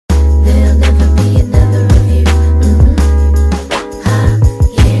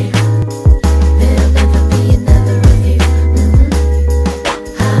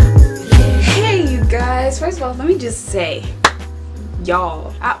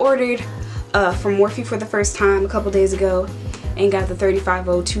Y'all, I ordered from Morphe for the first time a couple days ago and got the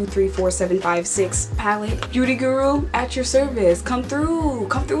 35023476 palette. Beauty Guru at your service. Come through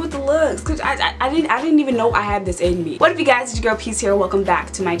with the looks. Cause I didn't even know I had this in me. What up, you guys? It's your girl Peace here. Welcome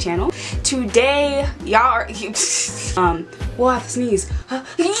back to my channel. Today, y'all are we'll have to sneeze.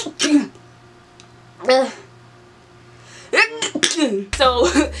 So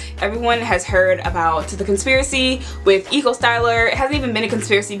everyone has heard about the conspiracy with Eco Styler. It hasn't even been a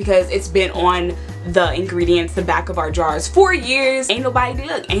conspiracy because it's been on the ingredients, the back of our jars for years. Ain't nobody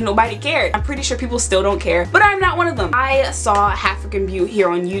cared. I'm pretty sure people still don't care, but I'm not one of them. I saw African Beauty here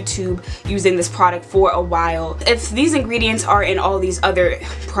on YouTube using this product for a while. If these ingredients are in all these other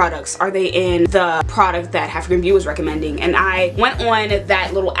products, are they in the product that African Beauty was recommending? And I went on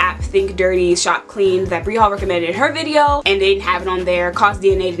that little app, Think Dirty Shop Clean, that Brie Hall recommended in her video, and they didn't have it on there. Cause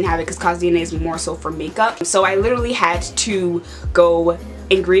DNA didn't have it because Cause DNA is more so for makeup. So I literally had to go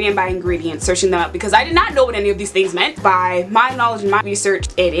ingredient by ingredient, searching them up because I did not know what any of these things meant. By my knowledge and my research,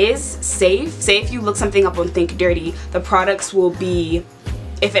 it is safe. Say if you look something up on Think Dirty, the products will be,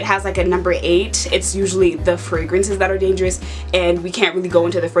 if it has like a number 8, it's usually the fragrances that are dangerous, and we can't really go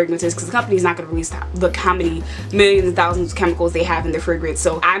into the fragrances because the company's not going to release look how many millions and thousands of chemicals they have in their fragrance.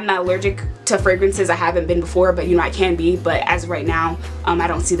 So I'm not allergic to fragrances. I haven't been before, but you know, I can be. But as of right now, I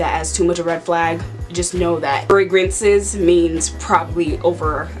don't see that as too much of a red flag. Just know that fragrances means probably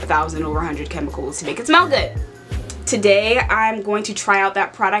over 1,000, over 100 chemicals to make it smell good. Today I'm going to try out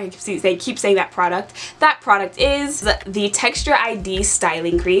that product. I keep saying that product. That product is the Texture ID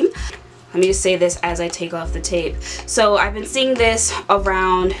Styling Cream. Let me just say this as I take off the tape. So I've been seeing this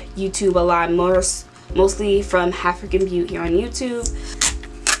around YouTube a lot, mostly from African Beauty here on YouTube.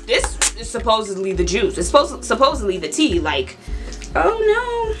 This is supposedly the juice. It's supposedly the tea. Like, oh no.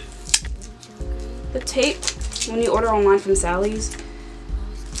 The tape, when you order online from Sally's,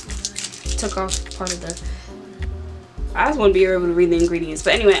 took off part of the... I just want to be able to read the ingredients.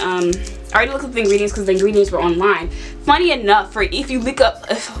 But anyway, I already looked at the ingredients because the ingredients were online. Funny enough, if you look up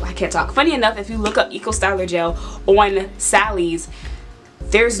Eco Styler gel on Sally's,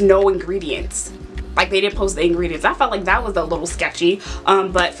 there's no ingredients. Like, they didn't post the ingredients. I felt like that was a little sketchy.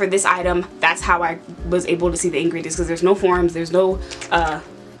 But for this item, that's how I was able to see the ingredients, because there's no forms, there's no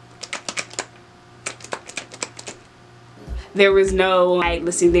there was no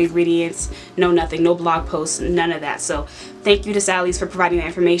listing the ingredients, no nothing, no blog posts, none of that. So thank you to Sally's for providing that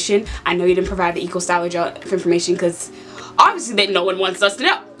information. I know you didn't provide the Eco Styler gel information because obviously no one wants us to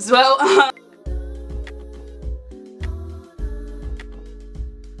know. So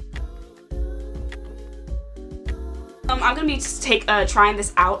I'm gonna be trying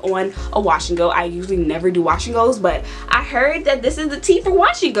this out on a wash and go. I usually never do wash and goes, but I heard that this is the tea for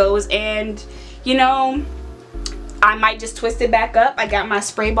wash and goes, and you know, I might just twist it back up. I got my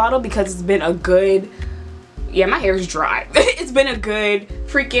spray bottle because it's been a good, yeah, my hair is dry. It's been a good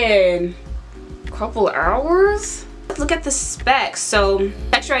freaking couple hours. Let's look at the specs. So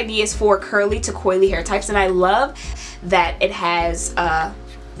Texture ID is for curly to coily hair types, and I love that it has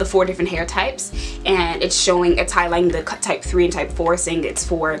the 4 different hair types, and it's highlighting the type 3 and type 4, saying it's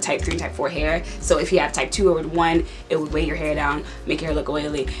for type 3 and type 4 hair. So if you have type 2 or 1, it would weigh your hair down, make your hair look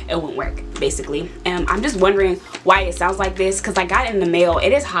oily. It won't work, basically. I'm just wondering why it sounds like this, because I got it in the mail.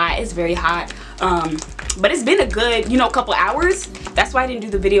 It is hot, it's very hot, but it's been a good, you know, couple hours. That's why I didn't do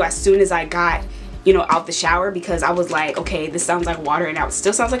the video as soon as I got, you know, out the shower, because I was like, okay, this sounds like water, and now it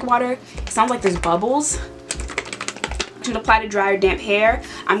still sounds like water. It sounds like there's bubbles. To apply to dry or damp hair.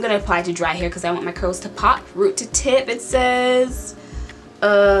 I'm gonna apply to dry hair because I want my curls to pop. Root to tip, it says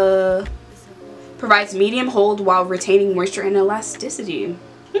provides medium hold while retaining moisture and elasticity.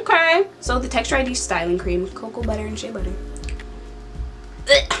 Okay, so the Texture ID Styling Cream, cocoa butter and shea butter.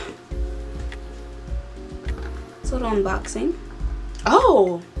 So the unboxing.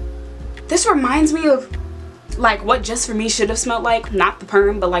 Oh, this reminds me of like what Just For Me should have smelled like. Not the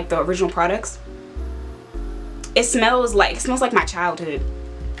perm, but like the original products. It smells like my childhood.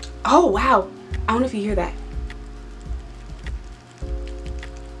 Oh wow, I don't know if you hear that.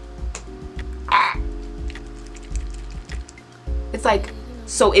 It's like,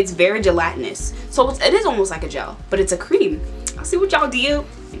 so it's very gelatinous. So it is almost like a gel, but it's a cream. I'll see what y'all do.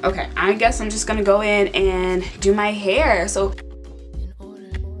 Okay, I guess I'm just gonna go in and do my hair. So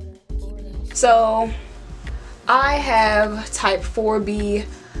I have type 4B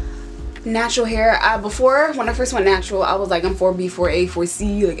natural hair. Before, when I first went natural, I was like, I'm 4B, 4A,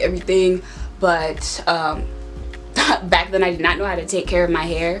 4C, like everything. But back then I did not know how to take care of my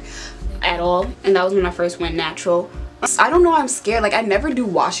hair at all, and that was when I first went natural. I don't know, I'm scared. Like, I never do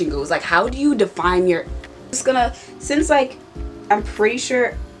wash and goes. Like, how do you define your... Just gonna, since like I'm pretty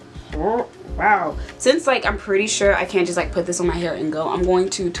sure, oh, wow, since like I'm pretty sure I can't just like put this on my hair and go, I'm going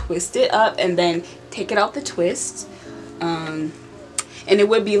to twist it up and then take it out the twist. And it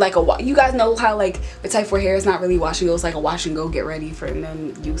would be like you guys know how like the type 4 hair is not really wash and go, it's like a wash and go, get ready for it, and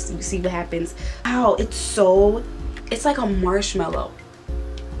then you see what happens. Wow, it's like a marshmallow.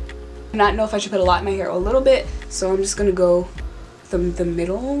 I do not know if I should put a lot in my hair or a little bit, so I'm just gonna go the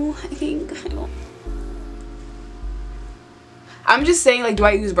middle, I think. I'm just saying, like, do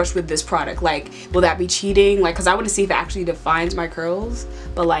I use a brush with this product? Like, will that be cheating? Like, because I want to see if it actually defines my curls,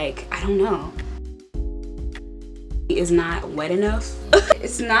 but like, I don't know. It is not wet enough.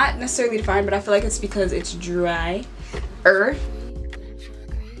 It's not necessarily defined, but I feel like it's because it's dry. The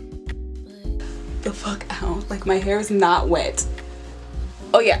fuck out. Like, my hair is not wet.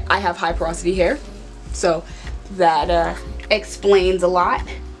 Oh yeah, I have high porosity hair, so that explains a lot.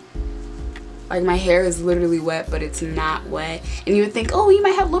 Like, my hair is literally wet, but it's not wet. And you would think, oh, you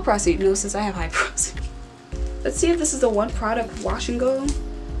might have low porosity. No, since I have high porosity. Let's see if this is the one product wash and go.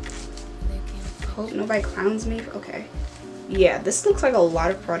 Hope nobody clowns me. Okay. Yeah, this looks like a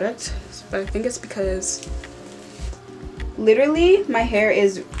lot of product, but I think it's because literally my hair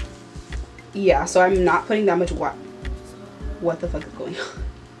is, yeah, so I'm not putting that much water. What the fuck is going on?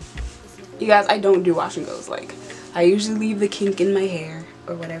 You guys, I don't do wash and goes. Like, I usually leave the kink in my hair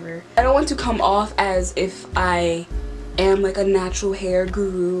or whatever. I don't want to come off as if I am like a natural hair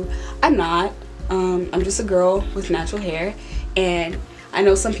guru. I'm not. I'm just a girl with natural hair, and I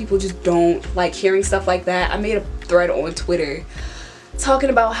know some people just don't like hearing stuff like that. I made a thread on Twitter talking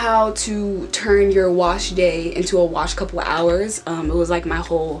about how to turn your wash day into a wash couple of hours. It was like my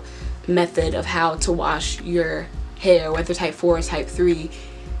whole method of how to wash your hair, whether type 4 or type 3,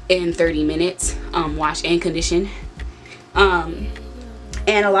 in 30 minutes. Wash and condition.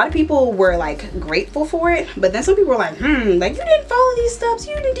 And a lot of people were like grateful for it, but then some people were like, like, you didn't follow these steps,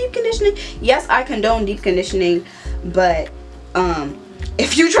 you didn't deep conditioning. Yes, I condone deep conditioning, but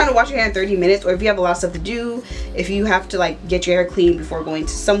if you're trying to wash your hair in 30 minutes, or if you have a lot of stuff to do, if you have to like get your hair clean before going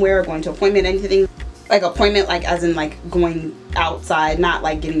to somewhere or going to an appointment, anything like appointment, like as in like going outside, not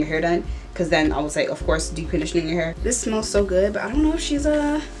like getting your hair done, because then I would say, of course, deep conditioning your hair. This smells so good, but I don't know if she's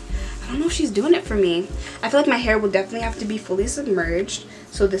doing it for me. I feel like my hair will definitely have to be fully submerged,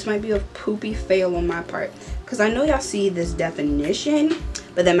 so this might be a poopy fail on my part, because I know y'all see this definition,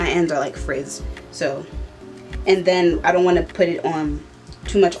 but then my ends are like frizz. So, and then I don't want to put it on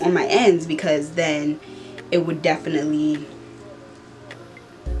too much on my ends, because then it would definitely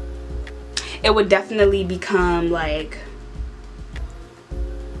become like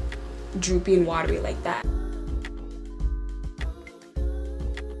droopy and watery like that.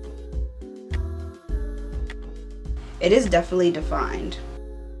 It is definitely defined.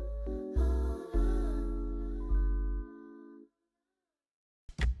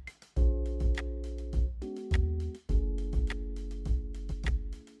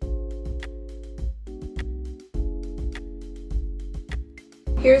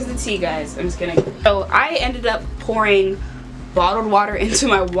 Here's the tea, guys. I'm just kidding. So I ended up pouring bottled water into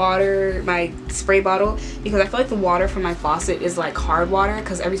my spray bottle, because I feel like the water from my faucet is like hard water,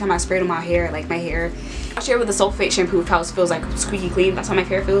 because every time I spray it on my hair, like my hair, I share with the sulfate shampoo how it feels like squeaky clean. That's how my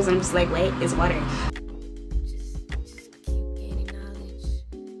hair feels, and I'm just like, wait, it's water.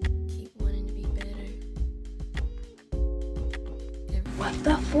 What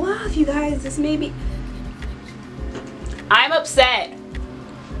the fluff, you guys? This may be, I'm upset.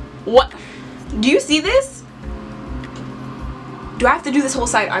 What? Do you see this? Do I have to do this whole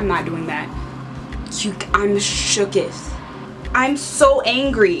side? I'm not doing that. I'm shooketh. I'm so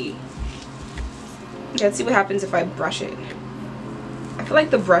angry. Okay, let's see what happens if I brush it. I feel like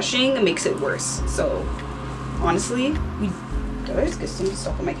the brushing makes it worse. So, honestly, did I just get some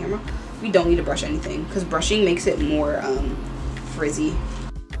stuff on my camera? We don't need to brush anything, because brushing makes it more frizzy.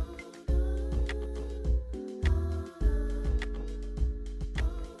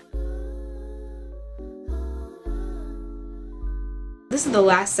 This is the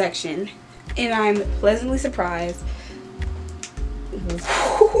last section, and I'm pleasantly surprised.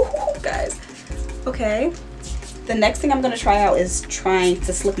 Guys, okay. The next thing I'm gonna try out is trying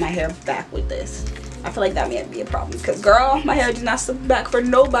to slick my hair back with this. I feel like that may be a problem, because girl, my hair does not slip back for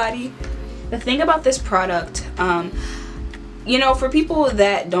nobody. The thing about this product, you know, for people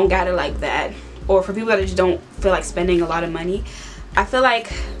that don't got it like that, or for people that just don't feel like spending a lot of money, I feel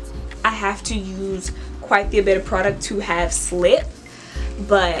like I have to use quite the bit of product to have slip.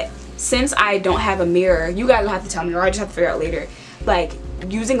 But since I don't have a mirror, you guys will have to tell me, or I just have to figure out later, like,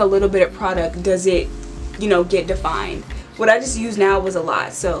 using a little bit of product, does it, you know, get defined? What I just used now was a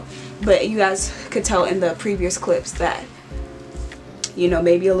lot, so, but you guys could tell in the previous clips that you know,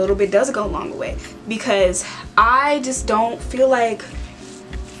 maybe a little bit does go a long way, because I just don't feel like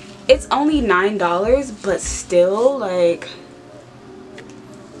it's only $9, but still, like,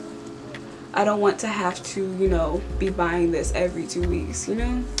 I don't want to have to, you know, be buying this every 2 weeks, you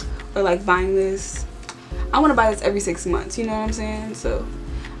know, or like buying this, I want to buy this every 6 months, you know what I'm saying? So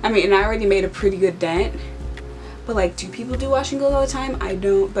I mean, and I already made a pretty good dent, but like, do people do wash and go all the time? I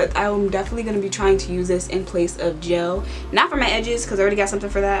don't, but I'm definitely going to be trying to use this in place of gel, not for my edges because I already got something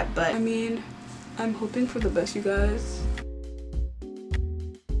for that, but I mean, I'm hoping for the best, you guys.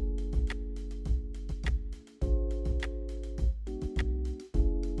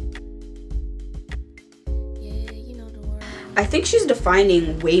 I think she's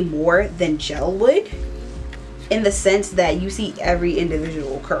defining way more than gel would, in the sense that you see every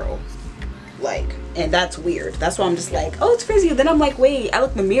individual curl, like, and that's weird. That's why I'm just like, oh, it's frizzy. Then I'm like, wait, I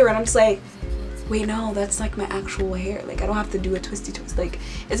look in the mirror and I'm just like, wait, no, that's like my actual hair. Like, I don't have to do a twisty twist. Like,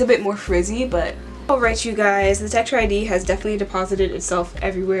 it's a bit more frizzy, but alright, you guys, the Texture ID has definitely deposited itself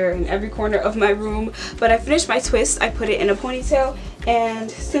everywhere in every corner of my room. But I finished my twist. I put it in a ponytail, and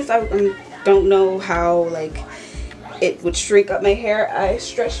since I don't know how like it would streak up my hair, I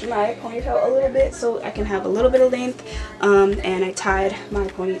stretched my ponytail a little bit so I can have a little bit of length, and I tied my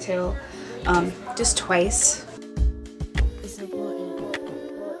ponytail just twice